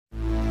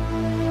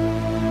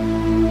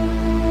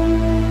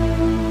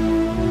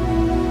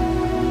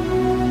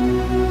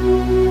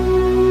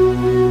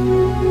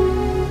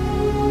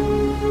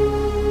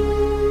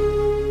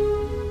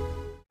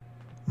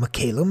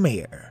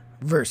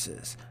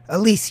versus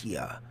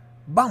Alicia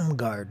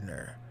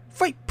Baumgardner.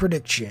 Fight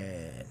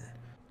prediction.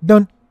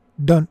 Dun,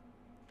 dun,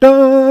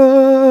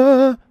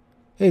 dun.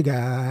 Hey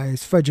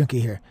guys, Fight Junkie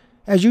here.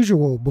 As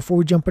usual, before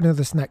we jump into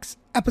this next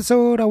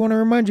episode, I want to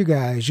remind you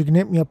guys you can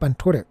hit me up on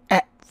Twitter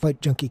at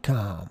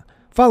FightJunkieCom.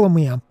 Follow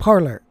me on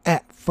Parler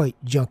at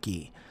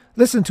FightJunkie.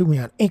 Listen to me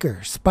on Anchor,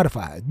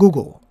 Spotify,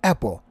 Google,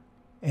 Apple,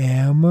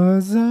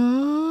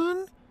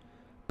 Amazon.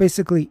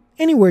 Basically,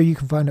 anywhere you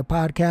can find a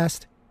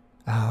podcast,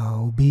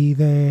 I'll be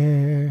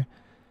there.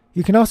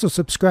 You can also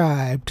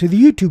subscribe to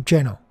the YouTube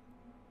channel.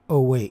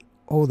 Oh wait,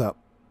 hold up.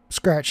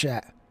 Scratch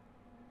that.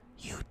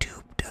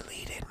 YouTube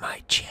deleted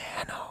my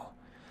channel.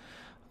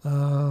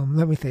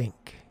 Let me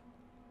think.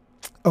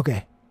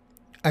 Okay,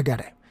 I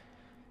got it.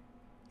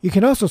 You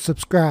can also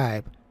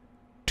subscribe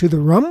to the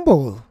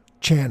Rumble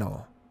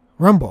channel.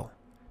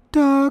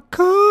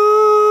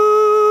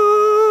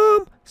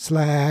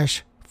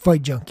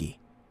 Rumble.com/FightJunkie.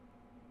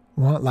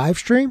 Want live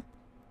stream?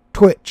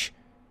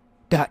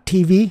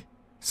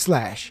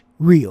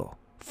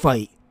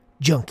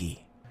 Twitch.tv/RealFightJunkie.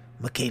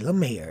 Mikaela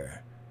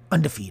Mayer,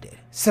 undefeated,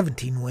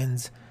 17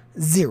 wins,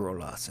 0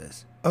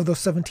 losses. Of those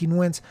 17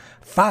 wins,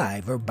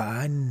 5 are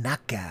by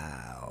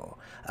knockout.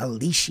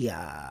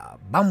 Alicia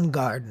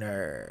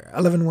Baumgardner,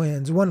 11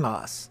 wins, 1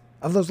 loss.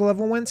 Of those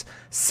 11 wins,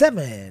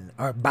 7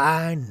 are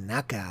by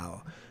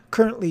knockout.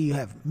 Currently, you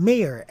have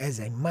Mayer as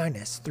a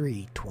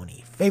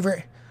 -320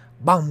 favorite.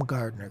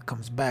 Baumgardner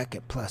comes back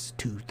at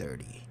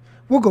 +230.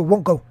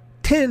 Won't go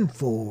 10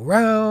 full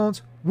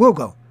rounds. Will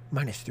go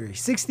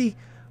 -360.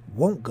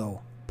 Won't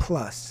go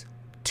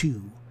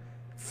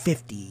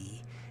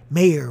 +250.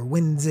 Mayer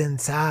wins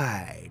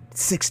inside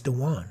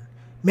 6-1.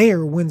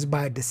 Mayer wins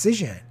by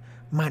decision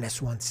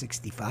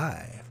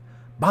 -165.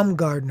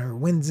 Baumgardner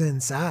wins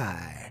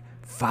inside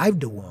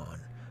 5-1.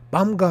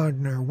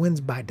 Baumgardner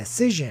wins by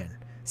decision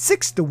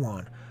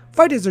 6-1.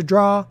 Fight is a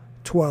draw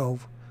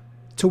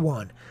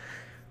 12-1.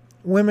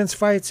 Women's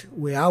fights,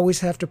 we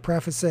always have to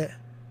preface it.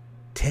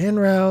 10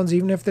 rounds,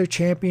 even if they're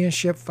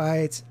championship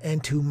fights,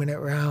 and 2-minute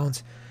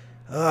rounds.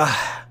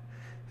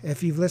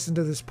 If you've listened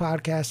to this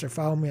podcast or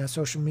follow me on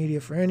social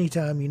media for any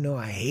time, you know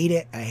I hate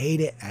it.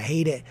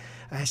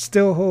 I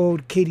still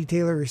hold Katie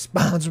Taylor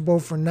responsible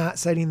for not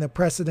setting the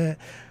precedent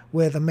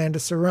with Amanda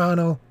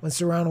Serrano when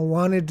Serrano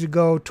wanted to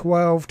go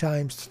 12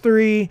 times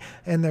 3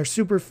 in their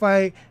super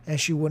fight and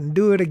she wouldn't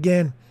do it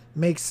again.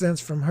 Makes sense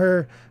from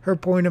her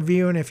point of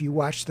view, and if you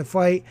watch the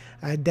fight,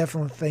 I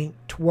definitely think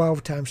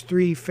 12 times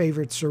 3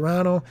 favored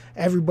Serrano.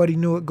 Everybody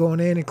knew it going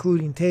in,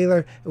 including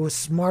Taylor. It was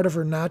smart of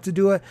her not to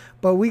do it,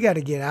 but we got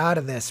to get out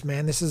of this,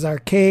 man. This is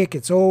archaic.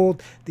 It's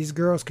old. These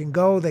girls can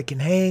go. They can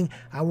hang.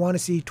 I want to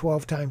see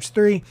 12 times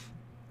 3.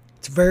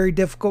 It's very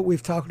difficult.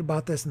 We've talked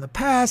about this in the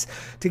past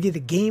to get a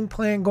game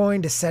plan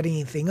going, to set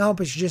anything up.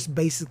 It's just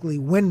basically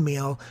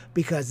windmill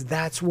because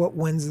that's what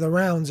wins the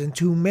rounds in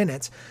 2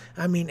 minutes.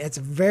 I mean, it's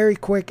very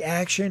quick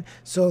action.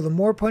 So the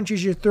more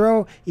punches you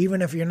throw,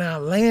 even if you're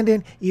not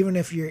landing, even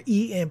if you're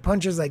eating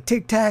punches like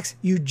Tic Tacs,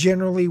 you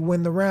generally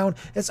win the round.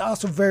 It's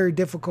also very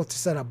difficult to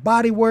set up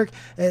body work.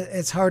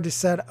 It's hard to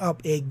set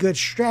up a good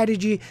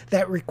strategy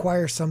that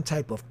requires some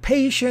type of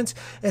patience.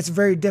 It's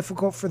very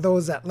difficult for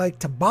those that like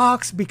to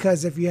box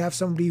because if you have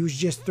somebody who's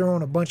just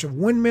throwing a bunch of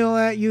windmill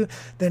at you,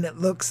 then it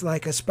looks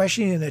like,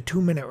 especially in a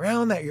 2-minute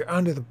round, that you're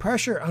under the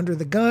pressure, under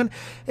the gun.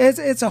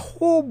 It's a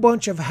whole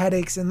bunch of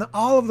headaches, and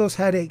all of those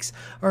headaches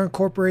are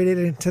incorporated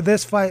into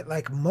this fight.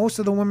 Like most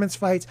of the women's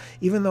fights,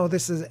 even though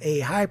this is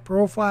a high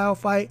profile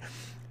fight,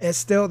 it's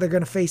still, they're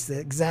going to face the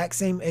exact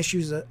same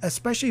issues,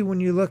 especially when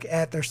you look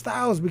at their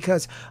styles,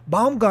 because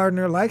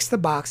Baumgardner likes to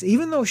box.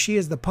 Even though she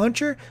is the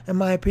puncher, in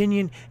my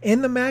opinion,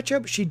 in the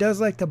matchup, she does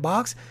like to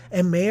box.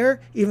 And Mayer,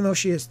 even though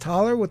she is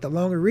taller with the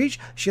longer reach,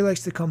 she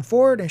likes to come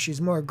forward and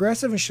she's more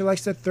aggressive and she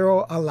likes to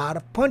throw a lot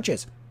of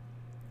punches.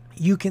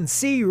 You can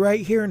see right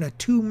here in a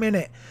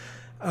 2-minute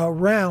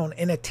round,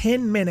 in a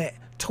 10-minute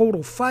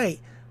total fight,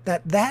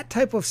 that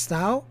type of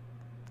style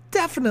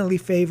definitely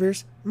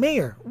favors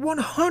Mayer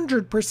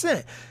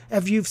 100%.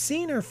 If you've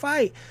seen her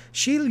fight,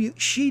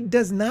 she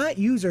does not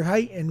use her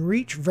height and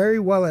reach very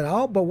well at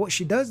all, but what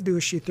she does do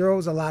is she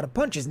throws a lot of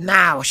punches.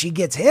 Now she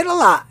gets hit a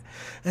lot,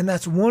 and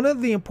that's one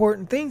of the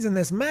important things in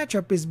this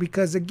matchup, is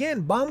because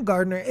again,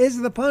 Baumgardner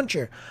is the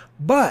puncher,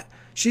 but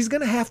she's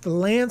going to have to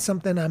land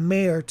something on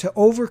Mayer to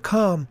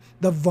overcome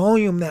the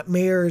volume that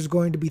Mayer is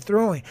going to be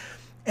throwing.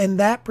 And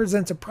that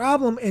presents a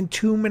problem in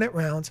 2-minute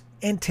rounds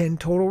and 10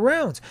 total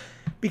rounds.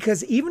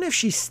 Because even if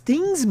she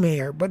stings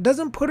Mayer but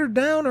doesn't put her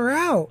down or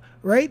out,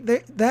 right,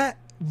 that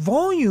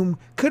volume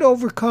could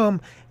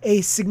overcome a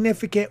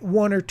significant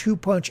 1 or 2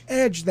 punch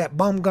edge that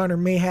Baumgardner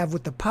may have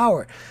with the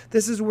power.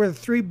 This is where the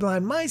 3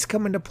 blind mice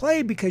come into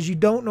play, because you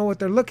don't know what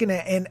they're looking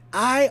at. And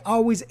I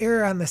always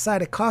err on the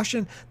side of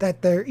caution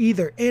that they're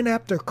either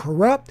inept or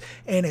corrupt.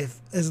 And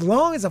as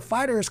long as a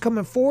fighter is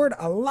coming forward,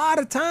 a lot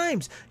of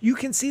times you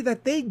can see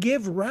that they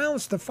give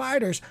rounds to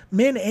fighters,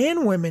 men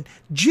and women,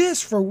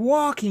 just for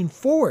walking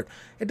forward.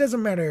 It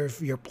doesn't matter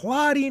if you're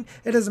plotting.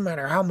 It doesn't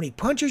matter how many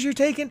punches you're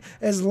taking,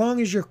 as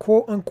long as you're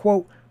quote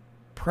unquote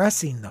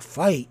pressing the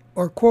fight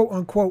or quote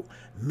unquote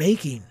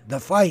making the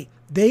fight.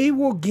 They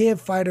will give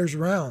fighters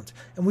rounds.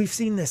 And we've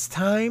seen this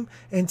time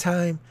and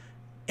time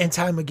and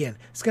time again.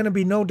 It's going to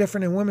be no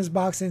different in women's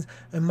boxing.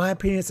 In my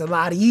opinion, it's a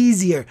lot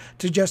easier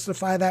to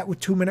justify that with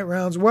 2-minute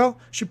rounds. Well,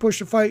 she pushed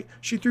the fight.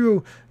 She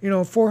threw,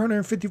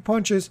 450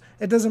 punches.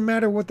 It doesn't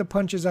matter what the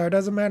punches are. It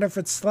doesn't matter if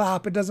it's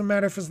slop. It doesn't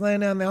matter if it's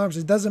landing on the arms.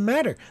 It doesn't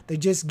matter. They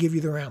just give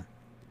you the round.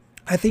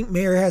 I think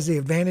Mayer has the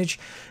advantage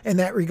in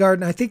that regard,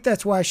 and I think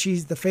that's why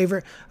she's the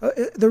favorite.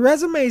 The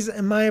resumes,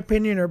 in my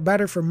opinion, are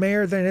better for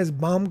Mayer than is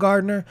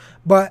Baumgardner,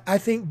 but I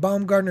think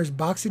Baumgardner's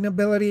boxing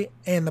ability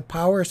and the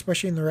power,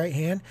 especially in the right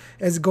hand,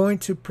 is going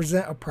to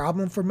present a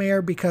problem for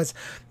Mayer because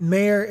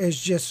Mayer is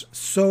just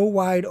so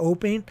wide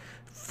open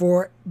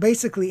for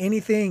basically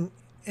anything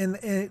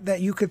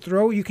that you could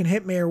throw, you can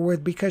hit Mayer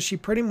with, because she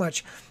pretty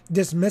much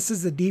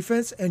dismisses the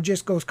defense and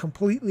just goes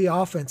completely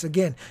offense.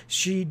 Again,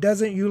 she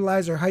doesn't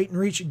utilize her height and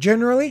reach.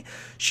 Generally,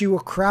 she will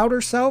crowd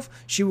herself,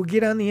 she will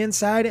get on the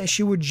inside, and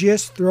she would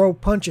just throw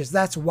punches.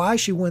 That's why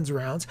she wins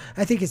rounds.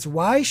 I think it's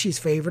why she's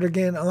favored,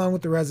 again, along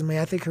with the resume.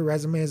 I think her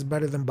resume is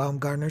better than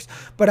Baumgardner's,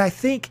 but I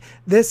think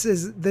this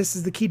is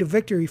the key to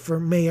victory for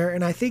Mayer,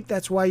 and I think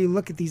that's why you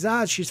look at these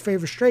odds. She's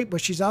favored straight,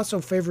 but she's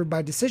also favored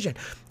by decision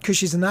because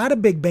she's not a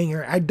big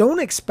banger. I don't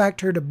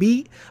expect her to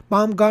beat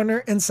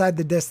Baumgardner inside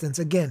the distance.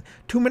 Again,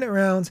 2-minute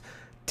rounds,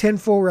 10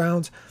 full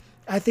rounds.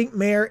 I think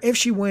Mayer, if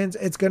she wins,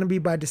 it's going to be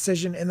by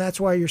decision, and that's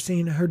why you're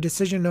seeing her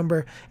decision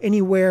number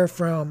anywhere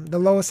from the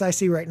lowest I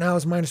see right now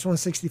is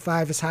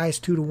 -165, as high as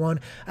 2-1.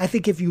 I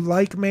think if you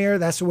like Mayer,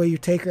 that's the way you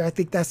take her. I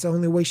think that's the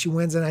only way she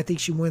wins, and I think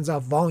she wins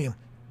off volume.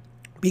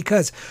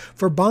 Because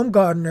for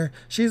Baumgardner,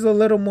 she's a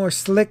little more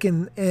slick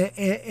in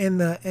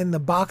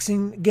the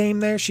boxing game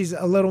there. She's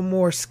a little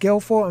more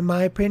skillful, in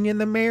my opinion,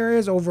 than Mayer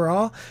is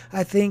overall.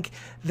 I think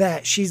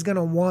that she's going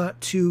to want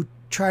to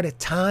try to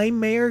time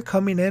Mayer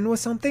coming in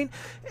with something,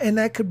 and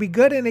that could be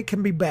good and it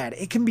can be bad.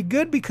 It can be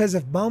good because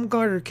if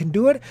Baumgardner can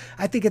do it,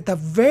 I think at the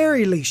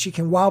very least she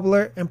can wobble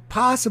her and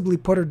possibly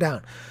put her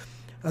down.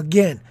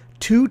 Again,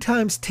 2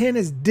 times 10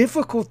 is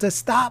difficult to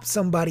stop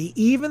somebody,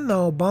 even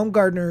though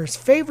Baumgardner is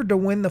favored to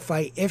win the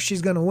fight if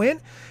she's going to win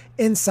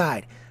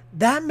inside.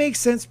 That makes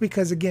sense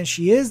because, again,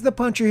 she is the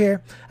puncher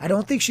here. I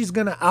don't think she's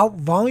going to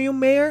out-volume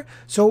Mayer,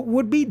 so it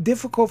would be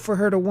difficult for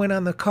her to win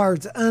on the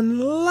cards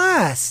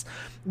unless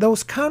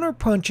those counter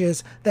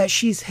punches that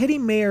she's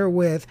hitting Mayer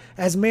with,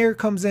 as Mayer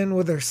comes in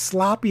with her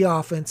sloppy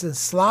offense and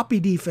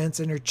sloppy defense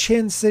and her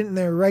chin sitting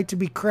there right to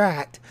be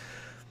cracked,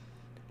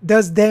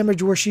 does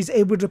damage where she's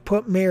able to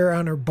put Mayer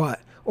on her butt,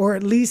 or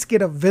at least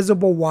get a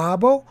visible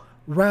wobble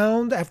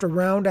round after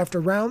round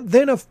after round.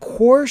 Then, of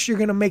course, you're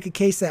going to make a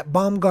case that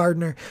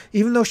Baumgardner,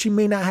 even though she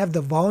may not have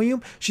the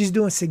volume, she's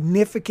doing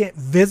significant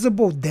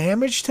visible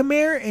damage to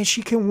Mayer, and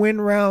she can win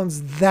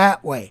rounds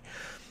that way.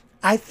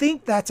 I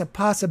think that's a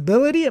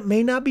possibility. It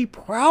may not be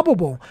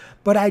probable,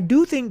 but I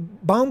do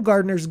think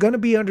Baumgardner is going to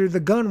be under the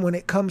gun when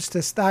it comes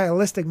to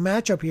stylistic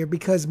matchup here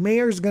because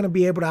Mayer is going to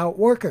be able to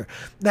outwork her.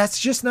 That's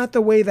just not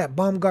the way that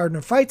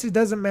Baumgardner fights. It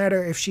doesn't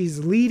matter if she's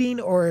leading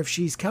or if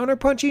she's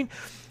counterpunching.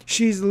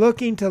 She's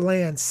looking to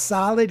land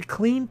solid,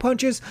 clean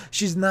punches.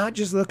 She's not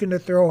just looking to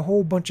throw a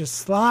whole bunch of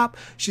slop.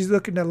 She's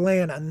looking to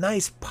land a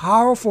nice,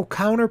 powerful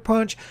counter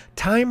punch,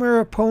 time her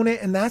opponent,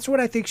 and that's what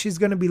I think she's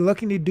going to be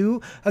looking to do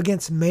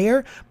against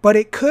Mayer. But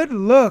it could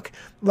look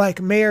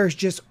like Mayer is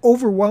just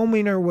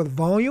overwhelming her with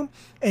volume,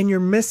 and you're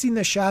missing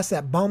the shots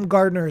that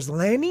Baumgardner is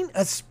landing,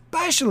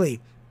 especially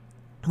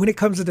when it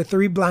comes to the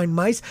 3 blind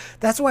mice.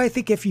 That's why I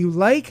think if you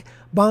like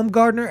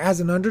Baumgardner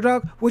as an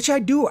underdog, which I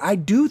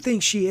do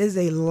think she is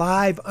a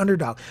live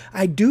underdog.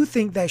 I do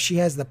think that she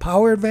has the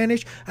power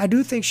advantage. I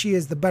do think she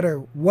is the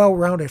better,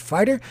 well-rounded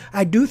fighter.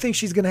 I do think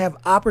she's going to have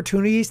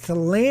opportunities to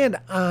land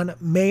on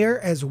Mayer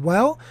as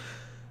well.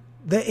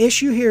 The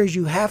issue here is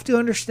you have to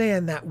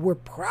understand that we're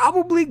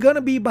probably going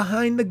to be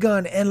behind the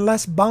gun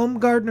unless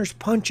Baumgardner's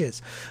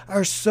punches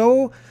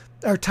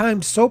are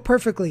timed so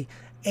perfectly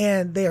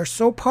and they are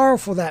so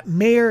powerful that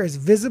Mayer is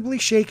visibly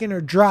shaken or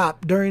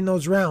dropped during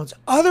those rounds.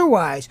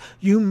 Otherwise,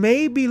 you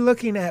may be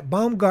looking at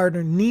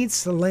Baumgardner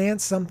needs to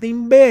land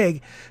something big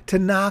to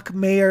knock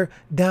Mayer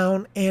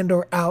down and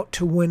or out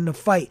to win the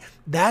fight.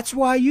 That's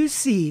why you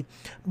see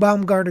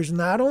Baumgardner's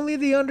not only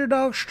the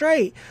underdog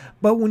straight,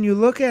 but when you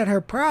look at her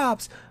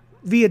props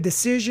via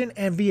decision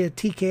and via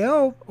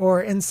TKO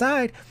or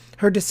inside,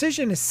 her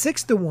decision is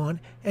 6-1,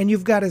 and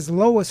you've got as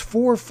low as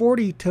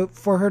 440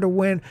 for her to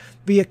win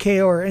via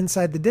KO or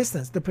inside the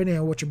distance, depending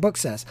on what your book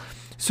says.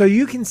 So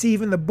you can see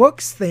even the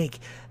books think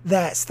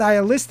that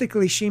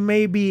stylistically she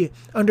may be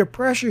under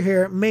pressure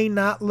here. It may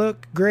not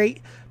look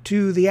great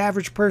to the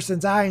average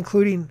person's eye,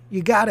 including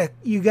you gotta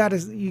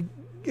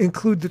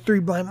include the 3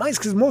 blind mice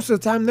because most of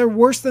the time they're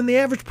worse than the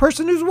average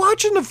person who's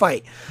watching the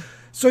fight.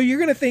 So you're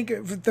gonna think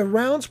if the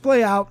rounds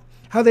play out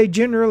how they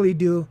generally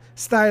do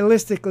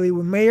stylistically,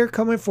 with Mayer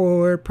coming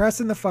forward,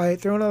 pressing the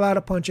fight, throwing a lot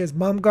of punches,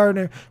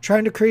 Baumgardner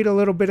trying to create a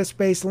little bit of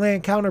space,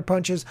 land counter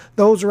punches,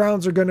 those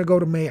rounds are going to go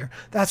to Mayer.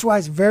 That's why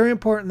it's very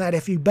important that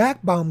if you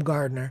back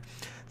Baumgardner,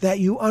 that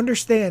you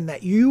understand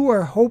that you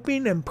are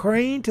hoping and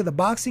praying to the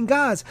boxing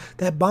gods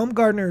that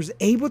Baumgardner is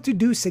able to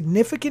do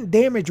significant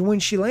damage when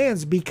she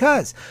lands,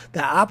 because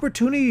the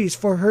opportunities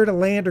for her to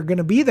land are going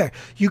to be there.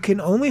 You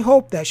can only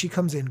hope that she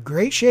comes in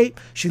great shape.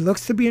 She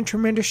looks to be in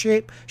tremendous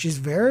shape. She's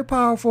very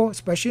powerful,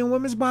 especially in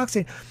women's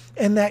boxing,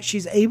 and that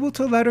she's able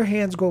to let her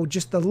hands go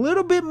just a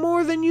little bit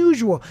more than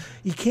usual.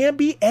 You can't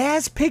be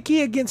as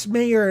picky against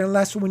Mayer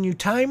unless when you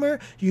time her,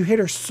 you hit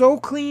her so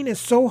clean and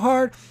so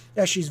hard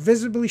that she's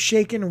visibly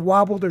shaken and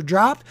wobbled or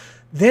dropped,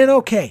 then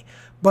okay.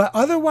 But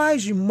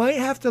otherwise, you might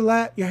have to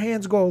let your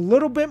hands go a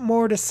little bit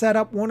more to set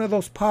up one of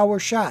those power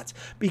shots,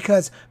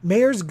 because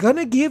Mayer's going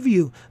to give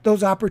you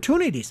those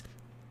opportunities.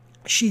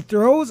 She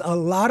throws a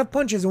lot of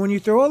punches, and when you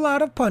throw a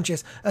lot of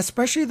punches,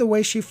 especially the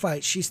way she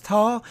fights, she's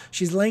tall,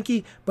 she's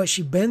lanky, but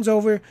she bends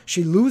over,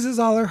 she loses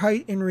all her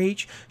height and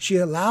reach, she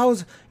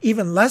allows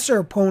even lesser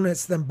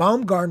opponents than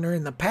Baumgardner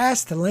in the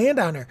past to land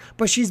on her,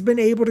 but she's been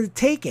able to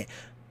take it.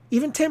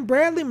 Even Tim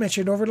Bradley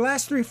mentioned over the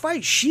last 3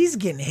 fights, she's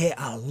getting hit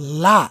a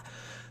lot.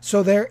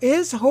 So there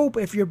is hope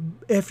if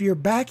you're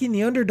backing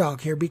the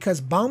underdog here, because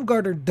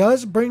Baumgardner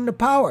does bring the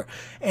power.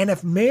 And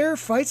if Mayer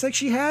fights like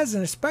she has,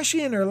 and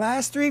especially in her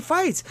last 3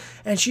 fights,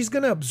 and she's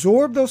going to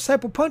absorb those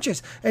type of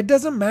punches, it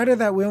doesn't matter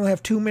that we only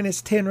have 2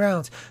 minutes, 10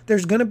 rounds.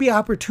 There's going to be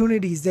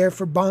opportunities there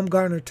for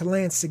Baumgardner to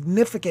land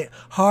significant,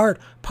 hard,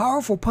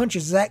 powerful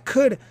punches that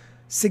could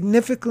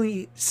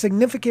significantly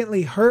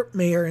hurt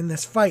Mayer in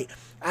this fight.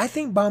 I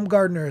think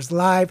Baumgardner is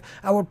live.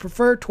 I would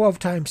prefer 12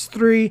 times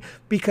 3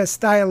 because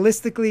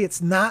stylistically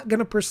it's not going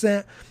to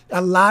present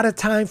a lot of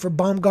time for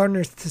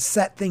Baumgardner to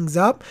set things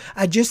up.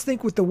 I just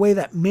think with the way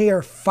that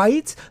Mayer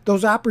fights,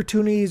 those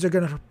opportunities are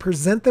going to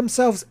present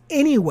themselves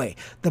anyway.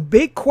 The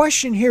big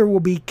question here will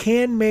be,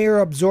 can Mayer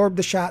absorb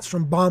the shots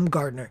from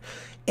Baumgardner?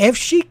 If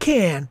she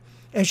can,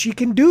 and she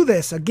can do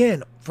this,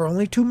 again, for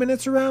only 2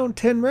 minutes around,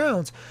 10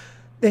 rounds,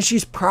 then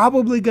she's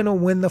probably going to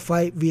win the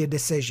fight via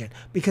decision.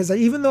 Because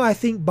even though I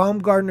think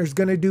Baumgardner is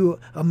going to do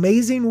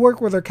amazing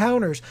work with her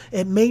counters,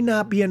 it may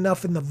not be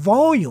enough in the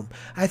volume.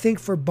 I think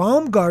for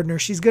Baumgardner,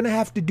 she's going to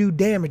have to do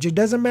damage. It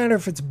doesn't matter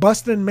if it's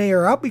busting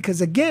Mayer up,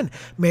 because again,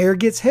 Mayer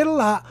gets hit a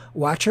lot.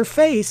 Watch her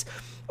face.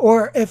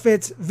 Or if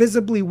it's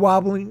visibly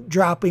wobbling,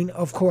 dropping,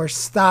 of course,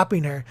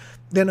 stopping her,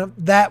 then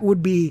that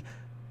would be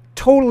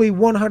totally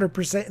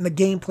 100% in the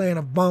game plan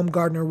of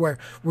Baumgardner, where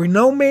we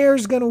know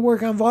Mayer's going to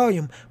work on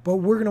volume, but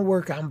we're going to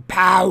work on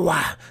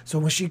power. So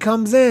when she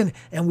comes in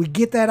and we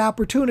get that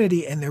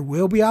opportunity, and there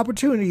will be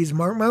opportunities,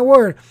 mark my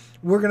word,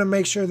 we're going to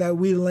make sure that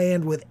we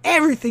land with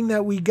everything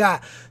that we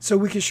got, so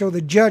we can show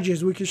the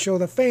judges, we can show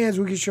the fans,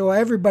 we can show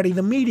everybody,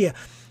 the media,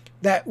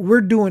 that we're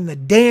doing the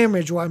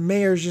damage while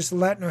Mayer's just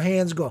letting her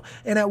hands go.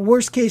 And at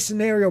worst case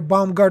scenario,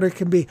 Baumgardner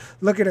can be,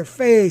 look at her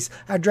face,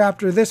 I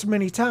dropped her this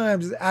many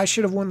times, I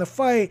should have won the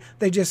fight,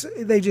 they just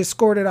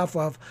scored it off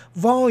of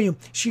volume.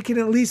 She can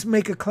at least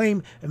make a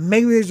claim, and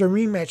maybe there's a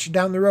rematch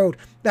down the road.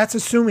 That's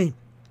assuming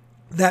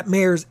that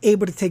Mayer's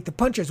able to take the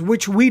punches,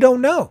 which we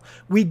don't know.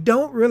 We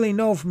don't really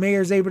know if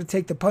Mayer's able to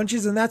take the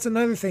punches, and that's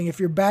another thing. If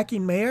you're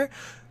backing Mayer,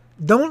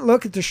 don't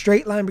look at the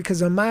straight line,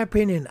 because in my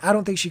opinion, I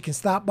don't think she can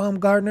stop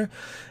Baumgardner.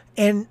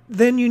 And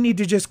then you need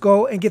to just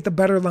go and get the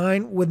better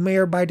line with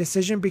Mayer by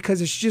decision,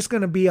 because it's just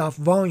going to be off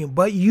volume.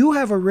 But you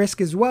have a risk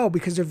as well,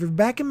 because if you're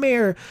backing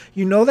Mayer,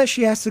 you know that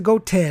she has to go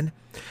 10.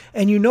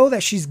 And you know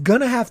that she's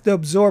going to have to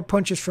absorb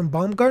punches from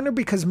Baumgardner,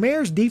 because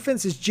Mayer's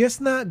defense is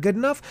just not good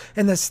enough,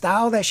 and the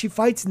style that she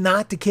fights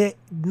not to get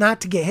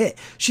hit.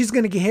 She's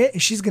going to get hit,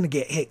 and she's going to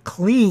get hit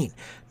clean.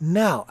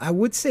 Now, I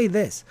would say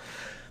this.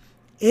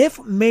 If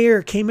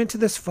Mayer came into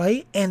this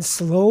fight and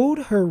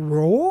slowed her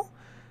roll,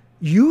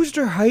 used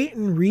her height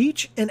and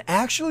reach, and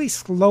actually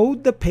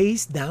slowed the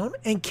pace down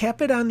and kept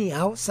it on the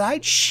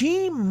outside,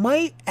 she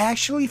might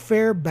actually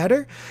fare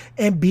better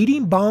in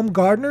beating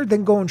Baumgardner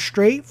than going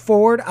straight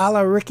forward a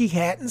la Ricky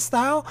Hatton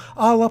style,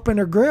 all up in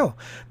her grill.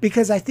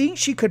 Because I think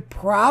she could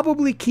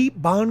probably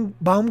keep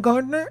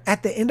Baumgardner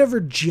at the end of her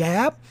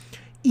jab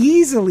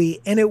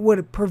easily, and it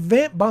would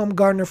prevent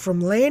Baumgardner from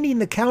landing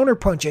the counter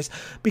punches,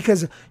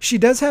 because she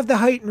does have the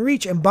height and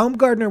reach, and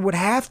Baumgardner would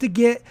have to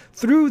get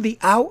through the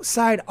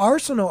outside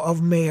arsenal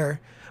of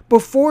Mayer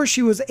before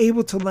she was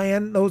able to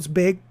land those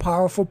big,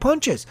 powerful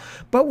punches.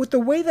 But with the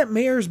way that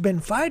Mayer's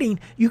been fighting,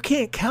 you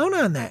can't count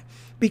on that,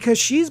 because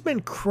she's been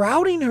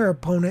crowding her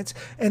opponents,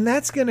 and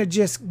that's going to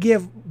just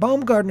give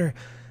Baumgardner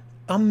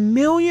a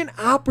million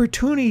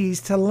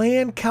opportunities to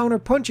land counter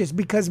punches,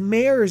 because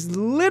Mayer is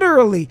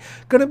literally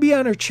going to be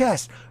on her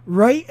chest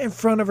right in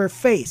front of her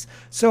face.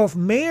 So if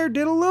Mayer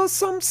did a little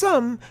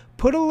something,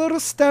 put a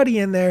little study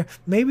in there,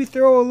 maybe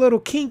throw a little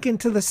kink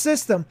into the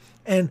system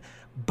and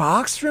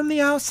box from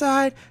the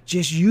outside,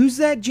 just use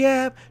that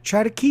jab,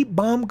 try to keep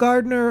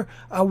Baumgardner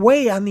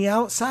away on the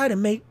outside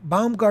and make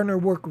Baumgardner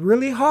work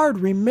really hard.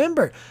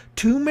 Remember,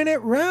 2-minute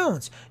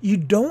rounds. You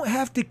don't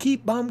have to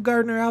keep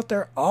Baumgardner out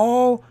there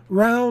all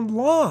round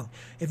long.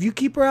 If you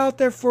keep her out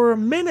there for a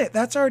minute,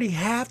 that's already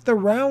half the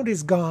round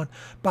is gone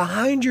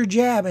behind your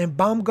jab, and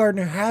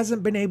Baumgardner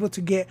hasn't been able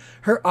to get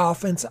her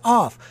offense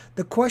off.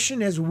 The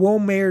question is, will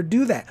Mayer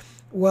do that?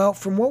 Well,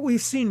 from what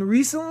we've seen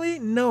recently,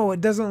 no,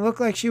 it doesn't look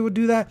like she would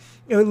do that.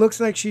 It looks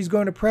like she's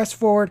going to press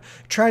forward,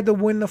 try to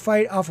win the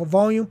fight off of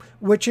volume,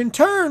 which in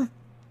turn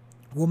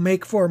will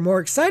make for a more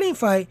exciting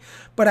fight,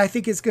 but I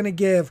think it's going to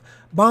give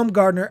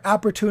Baumgardner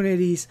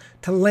opportunities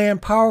to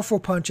land powerful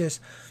punches.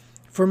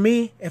 For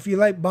me, if you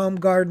like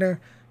Baumgardner,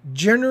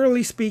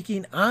 generally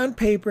speaking, on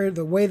paper,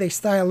 the way they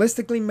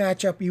stylistically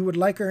match up, you would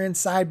like her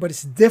inside, but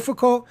it's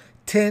difficult.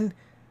 10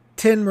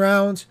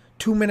 rounds,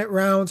 2-minute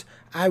rounds.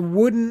 I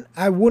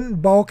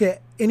wouldn't balk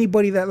at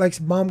anybody that likes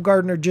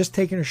Baumgardner just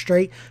taking her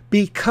straight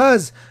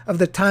because of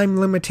the time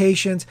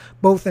limitations,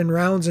 both in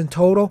rounds and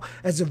total.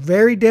 It's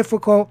very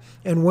difficult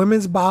in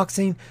women's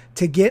boxing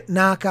to get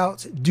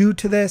knockouts due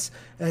to this.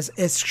 It's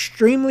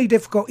extremely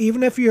difficult,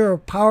 even if you're a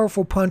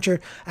powerful puncher.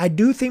 I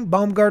do think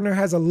Baumgardner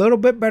has a little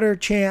bit better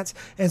chance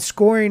in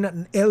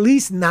scoring at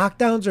least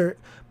knockdowns or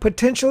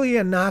potentially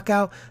a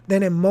knockout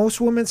than in most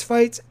women's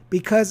fights,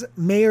 because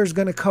Mayer's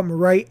going to come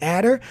right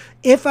at her.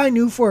 If I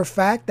knew for a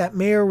fact that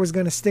Mayer was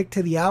going to stick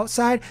to the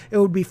outside, it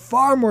would be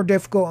far more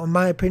difficult, in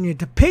my opinion,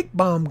 to pick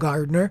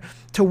Baumgardner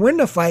to win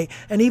the fight,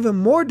 and even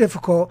more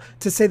difficult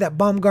to say that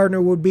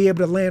Baumgardner would be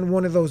able to land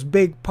one of those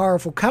big,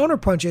 powerful counter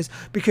punches,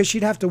 because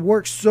she'd have to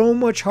work so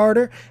much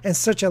harder in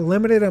such a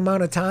limited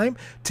amount of time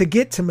to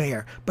get to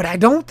Mayer. But I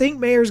don't think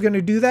Mayer's going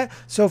to do that.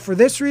 So for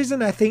this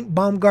reason, I think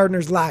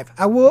Baumgardner's live.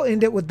 I will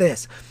end it with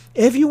this.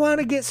 If you want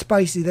to get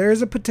spicy, there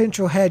is a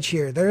potential hedge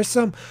here. There is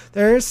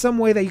some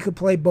way that you could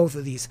play both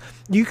of these.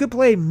 You could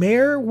play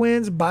Mayer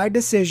wins by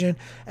decision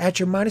at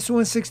your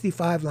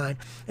 -165 line,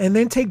 and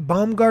then take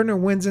Baumgardner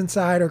wins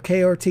inside, or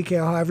KO or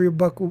TKO, however your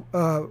book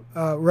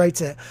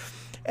writes it,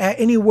 at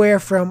anywhere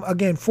from,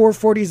 again,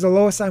 440 is the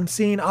lowest I'm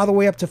seeing, all the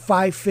way up to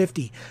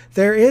 550.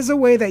 There is a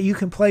way that you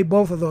can play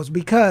both of those,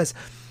 because,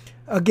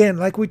 again,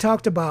 like we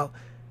talked about,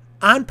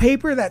 on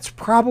paper, that's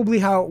probably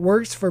how it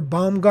works for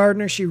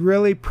Baumgardner. She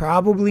really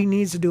probably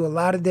needs to do a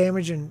lot of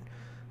damage and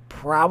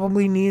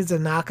probably needs a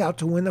knockout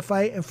to win the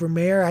fight. And for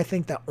Mayer, I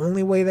think the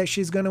only way that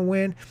she's going to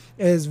win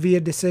is via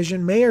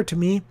decision. Mayer, to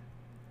me,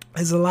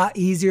 is a lot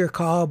easier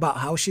call about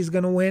how she's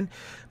going to win,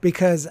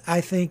 because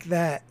I think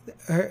that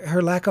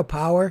her lack of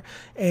power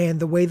and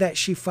the way that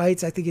she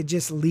fights, I think it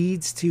just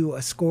leads to a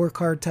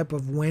scorecard type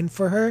of win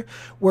for her.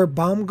 Where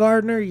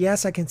Baumgardner,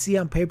 yes, I can see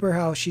on paper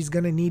how she's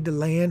going to need to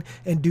land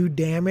and do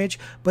damage,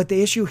 but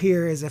the issue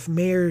here is if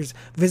Mayer's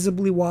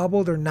visibly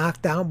wobbled or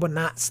knocked down but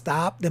not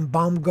stopped, then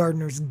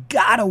Baumgardner's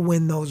got to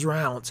win those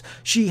rounds.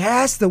 She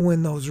has to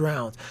win those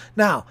rounds.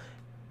 Now,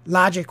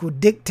 logic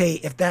would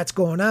dictate, if that's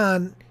going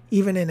on,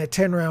 even in a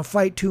 10-round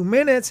fight, 2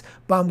 minutes,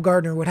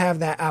 Baumgardner would have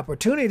that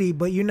opportunity,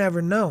 but you never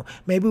know.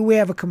 Maybe we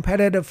have a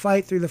competitive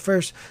fight through the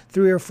first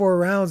 3 or 4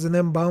 rounds, and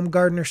then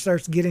Baumgardner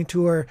starts getting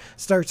to her,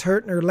 starts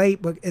hurting her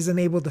late, but isn't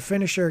able to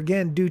finish her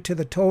again due to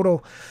the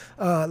total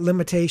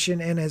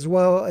limitation, and as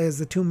well as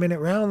the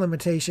 2-minute round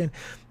limitation,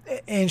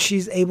 and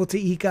she's able to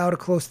eke out a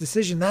close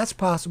decision. That's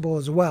possible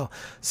as well.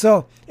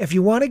 So if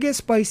you want to get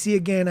spicy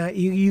again,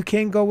 you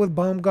can go with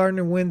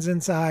Baumgardner wins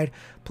inside,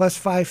 plus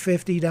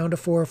 550 down to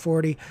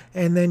 440,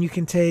 and then you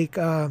can take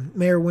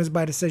Mayer wins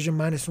by decision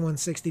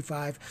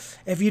 -165.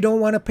 If you don't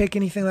want to pick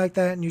anything like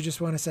that and you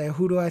just want to say,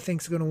 who do I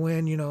think is going to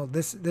win,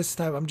 this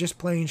time I'm just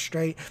playing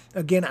straight.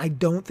 Again, I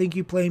don't think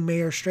you play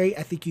Mayer straight.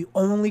 I think you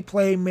only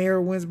play Mayer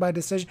wins by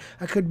decision.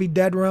 I could be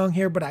dead wrong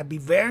here, but I'd be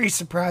very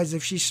surprised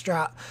if she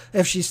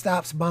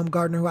stops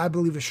Baumgardner, who I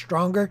believe is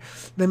stronger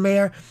than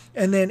Mayer.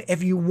 And then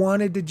if you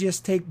wanted to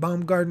just take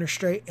Baumgardner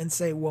straight and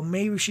say, well,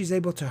 maybe she's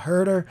able to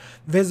hurt her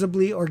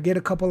visibly or get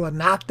a couple of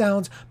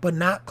knockdowns but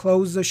not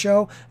close the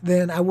show,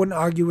 then I wouldn't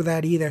argue with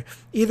that either.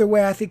 Either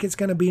way, I think it's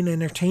going to be an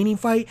entertaining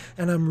fight,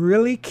 and I'm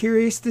really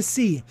curious to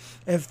see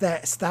if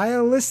that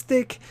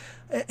stylistic,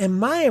 in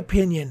my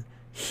opinion,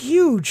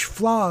 huge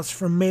flaws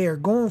from Mayer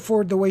going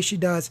forward the way she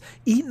does,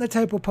 eating the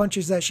type of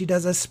punches that she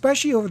does,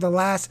 especially over the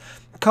last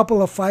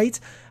couple of fights.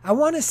 I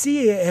want to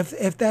see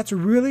if that's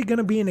really going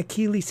to be an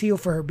Achilles heel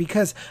for her,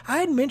 because I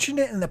had mentioned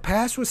it in the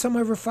past with some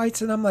of her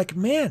fights, and I'm like,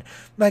 man,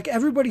 like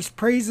everybody's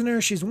praising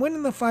her. She's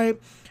winning the fight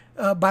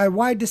by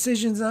wide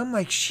decisions. And I'm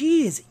like,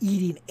 she is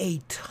eating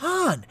a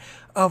ton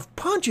of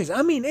punches.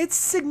 I mean, it's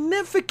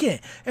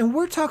significant. And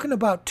we're talking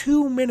about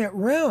 2-minute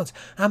rounds.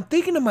 I'm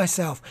thinking to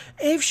myself,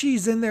 if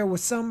she's in there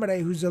with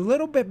somebody who's a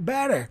little bit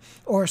better,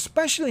 or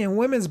especially in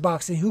women's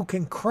boxing, who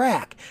can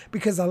crack,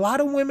 because a lot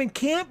of women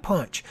can't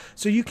punch.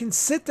 So you can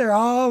sit there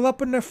all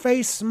up in their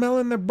face,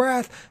 smelling their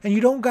breath, and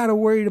you don't got to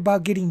worry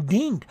about getting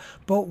dinged.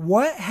 But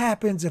what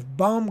happens if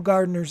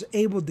Baumgardner's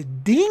able to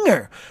ding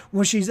her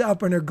when she's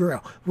up in her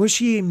grill? Will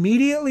she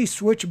immediately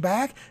switch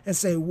back and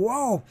say,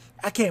 whoa,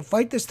 I can't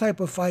fight this type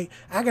of fight.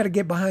 I got to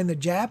get behind the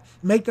jab,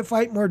 make the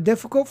fight more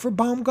difficult for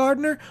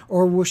Baumgardner?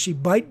 Or will she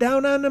bite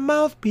down on the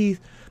mouthpiece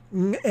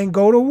and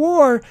go to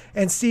war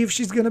and see if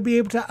she's going to be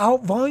able to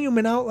out-volume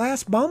and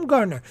outlast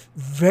Baumgardner?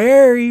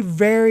 Very,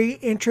 very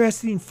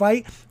interesting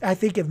fight. I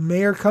think if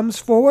Mayer comes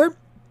forward,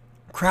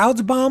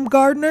 crowds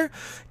Baumgardner,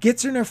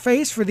 gets in her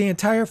face for the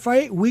entire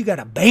fight, we got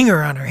a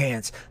banger on our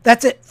hands.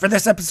 That's it for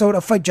this episode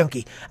of Fight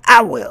Junkie.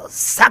 I will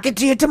sock it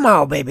to you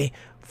tomorrow, baby.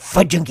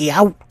 Fight Junkie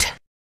out.